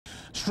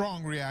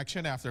Strong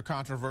reaction after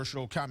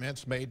controversial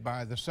comments made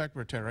by the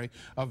Secretary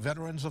of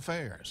Veterans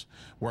Affairs,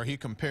 where he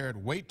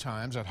compared wait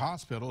times at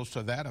hospitals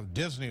to that of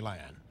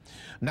Disneyland.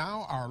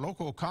 Now our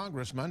local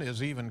congressman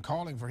is even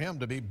calling for him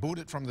to be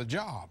booted from the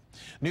job.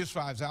 News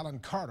 5's Alan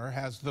Carter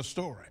has the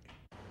story.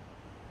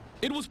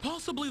 It was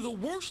possibly the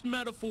worst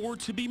metaphor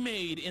to be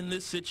made in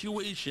this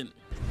situation.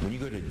 When you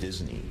go to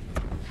Disney,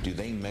 do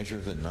they measure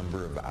the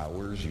number of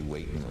hours you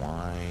wait in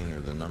line, or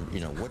the number,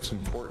 what's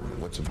important?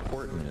 What's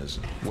important is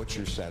what's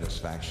your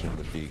satisfaction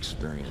with the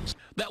experience.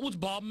 That was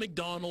Bob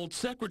McDonald,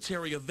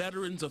 Secretary of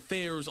Veterans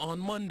Affairs, on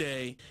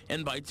Monday,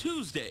 and by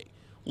Tuesday,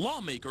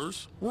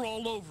 lawmakers were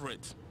all over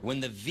it. When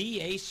the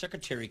VA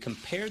Secretary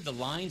compared the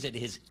lines at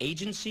his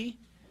agency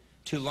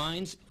to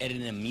lines at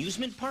an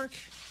amusement park,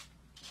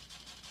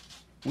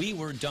 we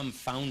were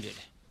dumbfounded.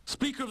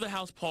 Speaker of the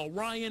House Paul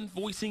Ryan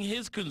voicing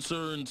his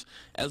concerns,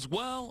 as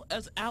well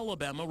as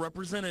Alabama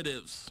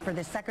representatives. For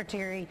the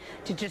Secretary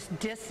to just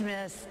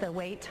dismiss the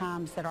wait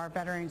times that our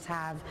veterans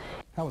have.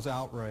 I was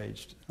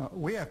outraged.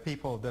 We have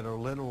people that are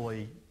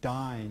literally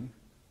dying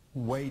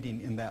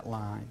waiting in that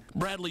line.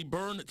 Bradley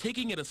Byrne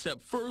taking it a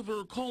step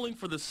further, calling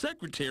for the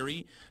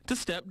Secretary to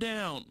step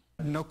down.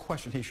 No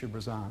question he should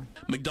resign.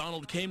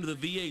 McDonald came to the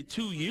VA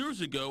 2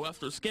 years ago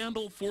after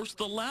scandal forced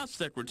the last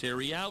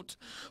secretary out,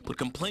 but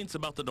complaints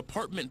about the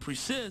department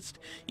persist,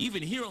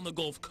 even here on the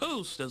Gulf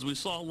Coast, as we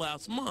saw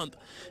last month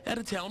at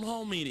a town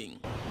hall meeting.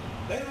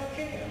 They don't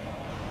care.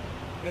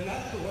 And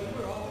that's the way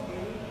we're all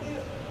doing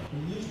it.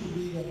 It used to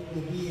be that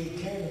the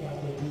VA cared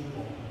about their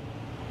people.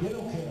 They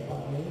don't care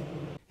about me.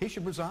 He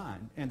should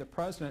resign, and the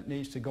president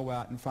needs to go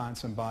out and find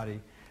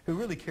somebody who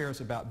really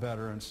cares about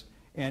veterans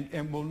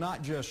and will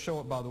not just show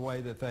it by the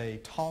way that they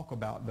talk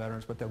about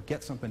veterans, but they'll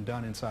get something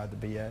done inside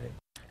the VA.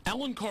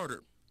 Alan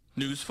Carter,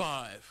 News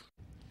 5.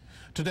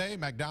 Today,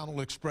 McDonald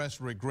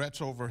expressed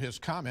regrets over his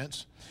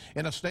comments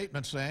in a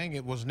statement saying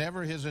it was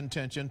never his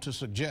intention to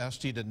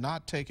suggest he did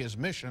not take his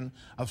mission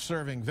of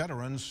serving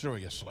veterans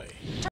seriously.